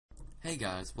Hey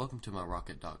guys, welcome to my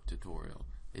RocketDock tutorial.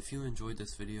 If you enjoyed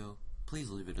this video,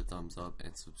 please leave it a thumbs up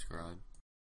and subscribe.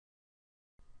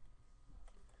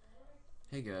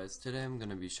 Hey guys, today I'm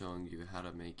going to be showing you how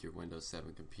to make your Windows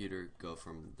 7 computer go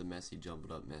from the messy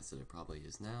jumbled up mess that it probably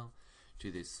is now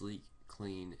to this sleek,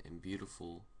 clean, and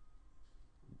beautiful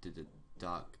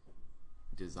dock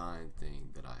design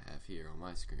thing that I have here on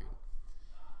my screen.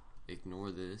 Ignore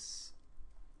this.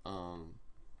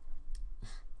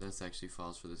 That's actually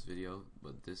false for this video,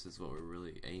 but this is what we're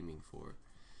really aiming for.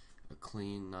 A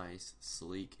clean, nice,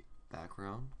 sleek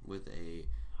background with a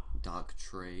dock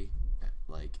tray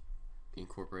like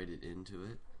incorporated into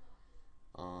it.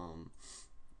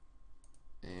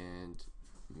 And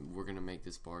we're gonna make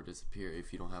this bar disappear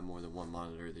if you don't have more than one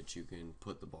monitor that you can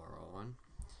put the bar on.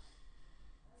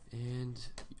 And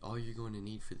all you're going to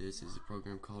need for this is a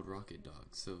program called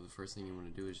RocketDock. So the first thing you want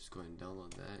to do is just go ahead and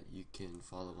download that. You can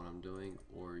follow what I'm doing,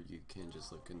 or you can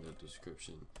just look in the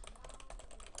description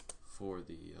for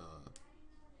the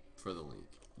link.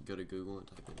 Go to Google and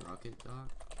type in RocketDock.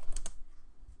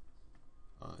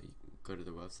 You can go to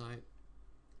their website.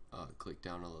 Click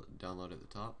download at the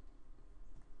top.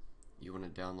 You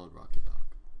want to download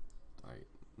RocketDock. Alright,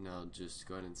 now just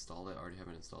go ahead and install it. I already have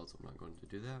it installed, so I'm not going to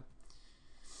do that.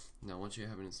 Now once you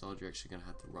have it installed, you're actually going to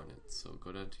have to run it. So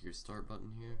go down to your start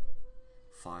button here,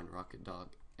 find RocketDock,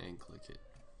 and click it.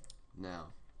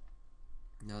 Now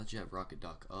that you have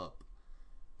RocketDock up,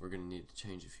 we're going to need to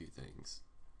change a few things.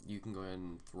 You can go ahead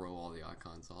and throw all the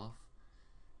icons off.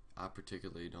 I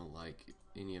particularly don't like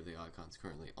any of the icons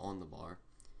currently on the bar,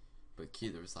 but key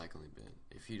the recycling bin.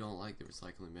 If you don't like the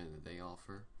recycling bin that they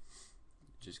offer,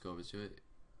 just go over to it,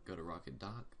 go to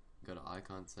RocketDock, go to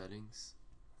Icon Settings,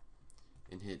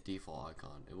 and hit default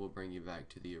icon. It will bring you back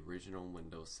to the original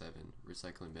Windows 7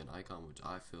 recycling bin icon, which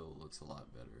I feel looks a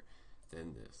lot better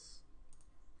than this.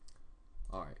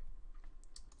 Alright,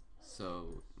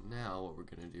 so now what we're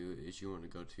going to do is you want to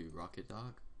go to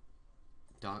RocketDock,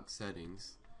 Dock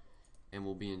Settings, and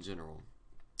we'll be in General.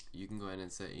 You can go ahead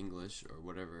and set English or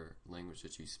whatever language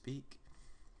that you speak.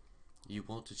 You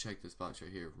want to check this box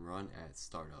right here, Run at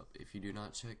Startup. If you do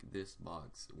not check this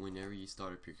box, whenever you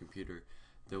start up your computer,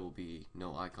 there will be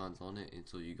no icons on it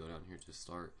until you go down here to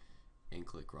start and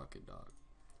click RocketDock.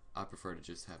 I prefer to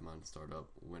just have mine start up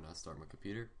when I start my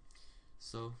computer,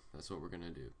 so that's what we're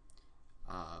gonna do.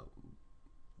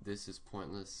 This is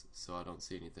pointless, so I don't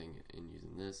see anything in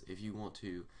using this. If you want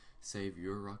to save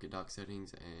your RocketDock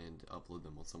settings and upload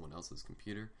them on someone else's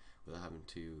computer without having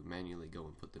to manually go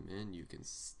and put them in, you can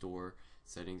store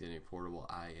settings in a portable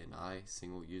INI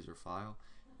single user file,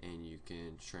 and you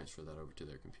can transfer that over to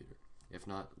their computer. If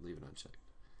not, leave it unchecked.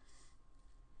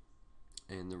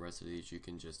 And the rest of these you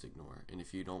can just ignore. And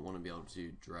if you don't want to be able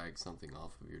to drag something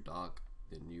off of your dock,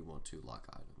 then you want to lock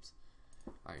items.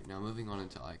 Alright, now moving on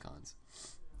into icons.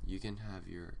 You can have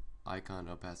your icon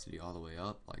opacity all the way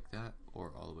up like that,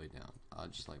 or all the way down. I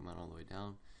just like mine all the way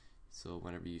down, so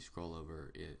whenever you scroll over,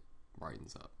 it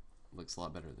brightens up. Looks a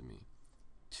lot better than me.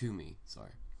 To me,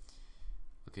 sorry.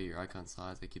 Okay, your icon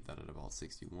size, I keep that at about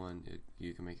 61.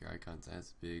 You can make your icons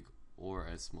as big or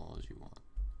as small as you want.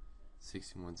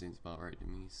 61 seems about right to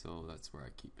me, so that's where I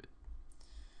keep it.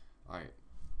 Alright,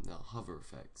 now hover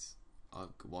effects.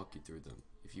 I'll walk you through them.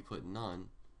 If you put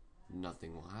none,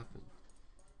 nothing will happen.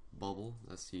 Bubble,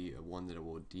 that's the one that it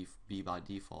will be by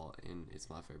default, and it's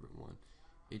my favorite one.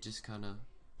 It just kind of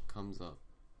comes up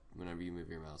whenever you move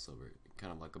your mouse over it,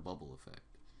 kind of like a bubble effect.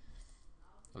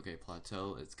 Okay,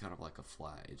 plateau, it's kind of like a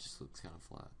flat. It just looks kind of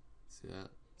flat. See that?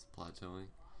 It's plateauing.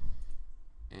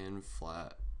 And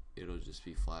flat, it'll just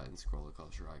be flat and scroll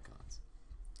across your icons.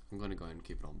 I'm going to go ahead and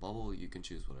keep it on bubble. You can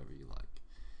choose whatever you like.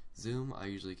 Zoom, I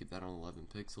usually keep that on 11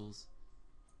 pixels.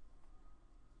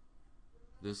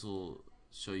 This will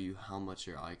show you how much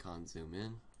your icons zoom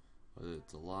in, whether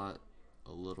it's a lot,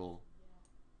 a little,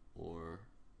 or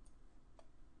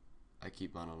I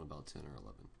keep mine on about 10 or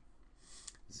 11.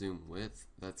 Zoom width,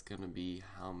 that's going to be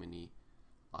how many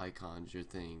icons your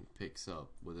thing picks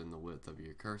up within the width of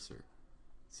your cursor.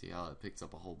 See how it picks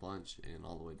up a whole bunch, and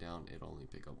all the way down it only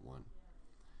pick up one.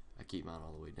 I keep mine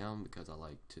all the way down because I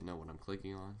like to know what I'm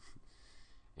clicking on.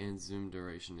 And zoom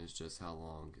duration is just how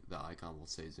long the icon will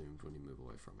stay zoomed when you move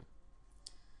away from it.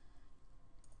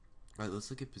 Alright, let's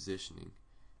look at positioning.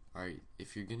 Alright,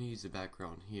 if you're going to use the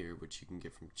background here, which you can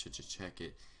get from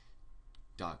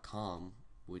Chchcheckit.com,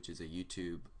 which is a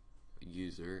YouTube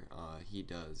user, he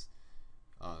does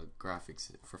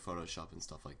graphics for Photoshop and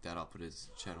stuff like that. I'll put his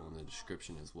channel in the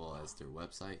description as well as their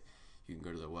website. You can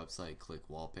go to their website, click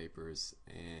wallpapers,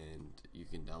 and you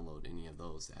can download any of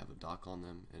those that have a dock on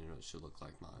them, and it should look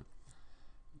like mine.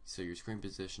 So your screen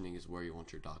positioning is where you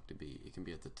want your dock to be. It can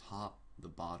be at the top, the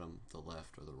bottom, the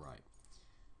left, or the right.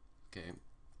 Okay,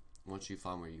 once you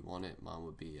find where you want it, mine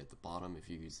would be at the bottom if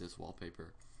you use this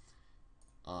wallpaper.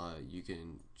 You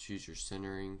can choose your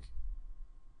centering,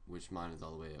 which mine is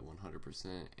all the way at 100%,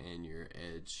 and your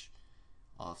edge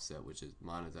offset, which is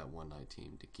mine is at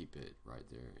 119, to keep it right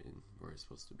there in where it's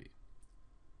supposed to be.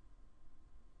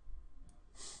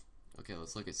 Okay,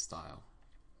 let's look at style.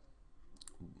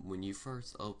 When you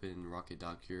first open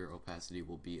RocketDock, your opacity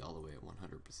will be all the way at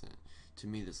 100%. To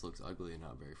me, this looks ugly and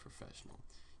not very professional.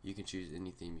 You can choose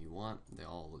any theme you want. They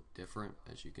all look different,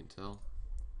 as you can tell.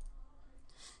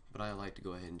 But I like to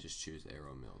go ahead and just choose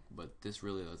Arrow Milk. But this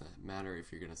really doesn't matter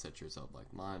if you're going to set yours up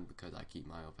like mine, because I keep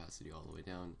my opacity all the way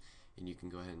down, and you can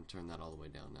go ahead and turn that all the way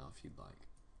down now if you'd like.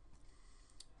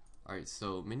 Alright,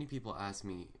 so many people ask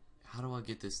me, how do I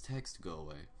get this text to go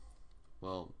away?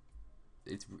 Well,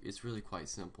 it's really quite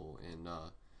simple, and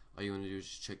all you want to do is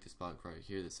just check this box right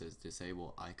here that says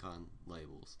Disable Icon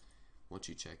Labels. Once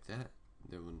you check that,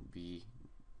 there will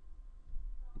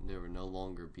no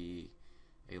longer be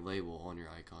a label on your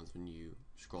icons when you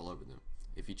scroll over them.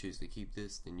 If you choose to keep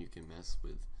this, then you can mess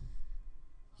with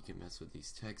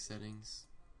these text settings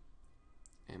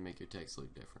and make your text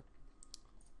look different.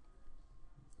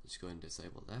 Just go ahead and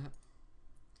disable that.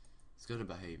 Let's go to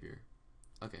behavior.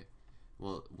 Okay,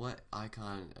 well, what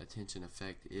icon attention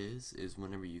effect is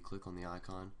whenever you click on the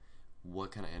icon,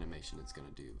 what kind of animation it's going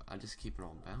to do. I just keep it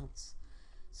on bounce.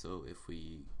 So if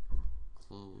we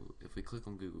click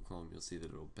on Google Chrome, you'll see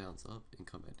that it'll bounce up and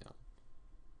come back down.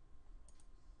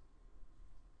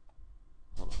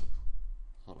 Hold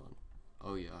on.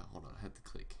 Oh yeah, hold on. I had to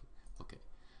click. Okay.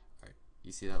 Alright.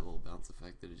 You see that little bounce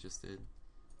effect that it just did?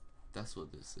 That's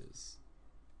what this is.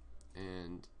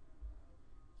 And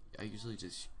I usually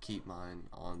just keep mine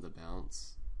on the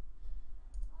bounce,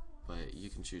 but you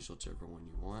can choose whichever one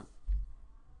you want.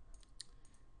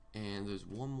 And there's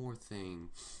one more thing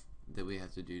that we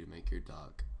have to do to make your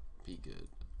dock be good.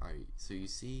 Alright, so you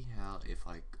see how if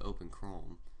I open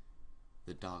Chrome,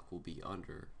 the dock will be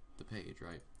under the page,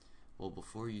 right? Well,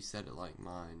 before you set it like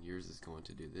mine, yours is going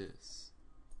to do this.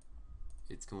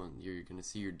 You're going to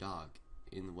see your dock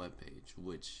in the web page,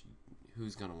 which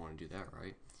who's going to want to do that,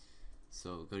 right?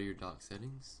 So go to your dock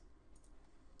settings,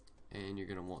 and you're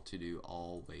going to want to do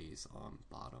always on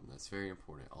bottom. That's very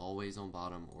important. Always on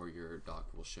bottom, or your dock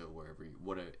will show whatever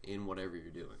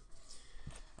you're doing.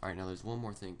 Alright, now there's one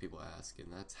more thing people ask,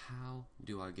 and that's how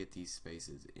do I get these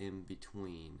spaces in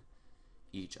between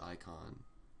each icon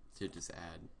to just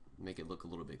make it look a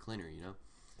little bit cleaner, you know?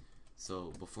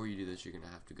 So before you do this, you're going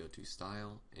to have to go to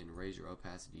Style and raise your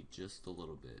opacity just a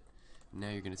little bit. Now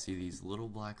you're going to see these little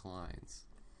black lines.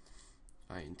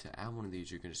 Alright, and to add one of these,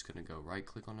 you're just going to go right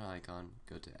click on an icon,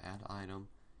 go to Add Item,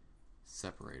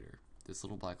 Separator. This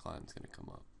little black line is going to come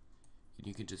up. And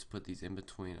you can just put these in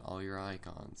between all your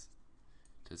icons.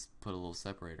 Just put a little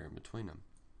separator in between them.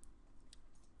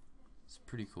 It's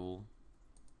pretty cool.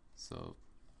 So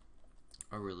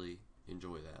I really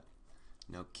enjoy that.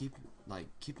 Now keep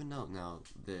a note now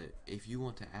that if you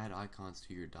want to add icons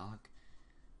to your dock,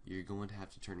 you're going to have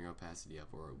to turn your opacity up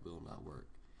or it will not work.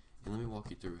 And let me walk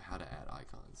you through how to add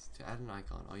icons. To add an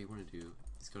icon, all you want to do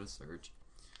is go to search,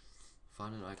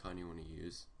 find an icon you want to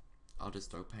use. I'll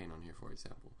just throw paint on here for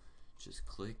example. Just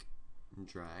click and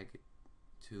drag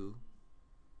to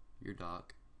your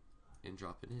dock and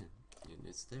drop it in, and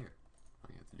it's there. All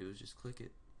you have to do is just click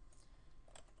it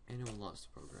and it will launch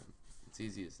the program. It's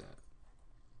easy as that.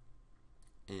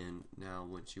 And now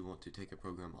once you want to take a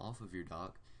program off of your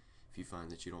dock, if you find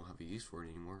that you don't have a use for it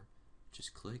anymore,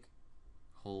 just click,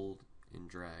 hold, and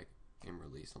drag and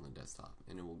release on the desktop,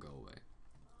 and it will go away.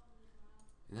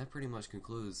 And that pretty much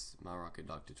concludes my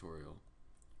RocketDock tutorial.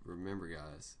 Remember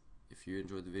guys, if you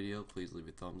enjoyed the video, please leave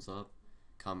a thumbs up,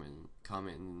 comment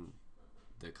in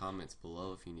the comments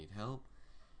below if you need help,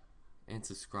 and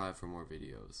subscribe for more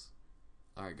videos.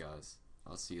 Alright guys,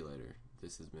 I'll see you later.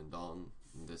 This has been Dalton,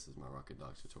 and this is my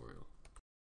RocketDock tutorial.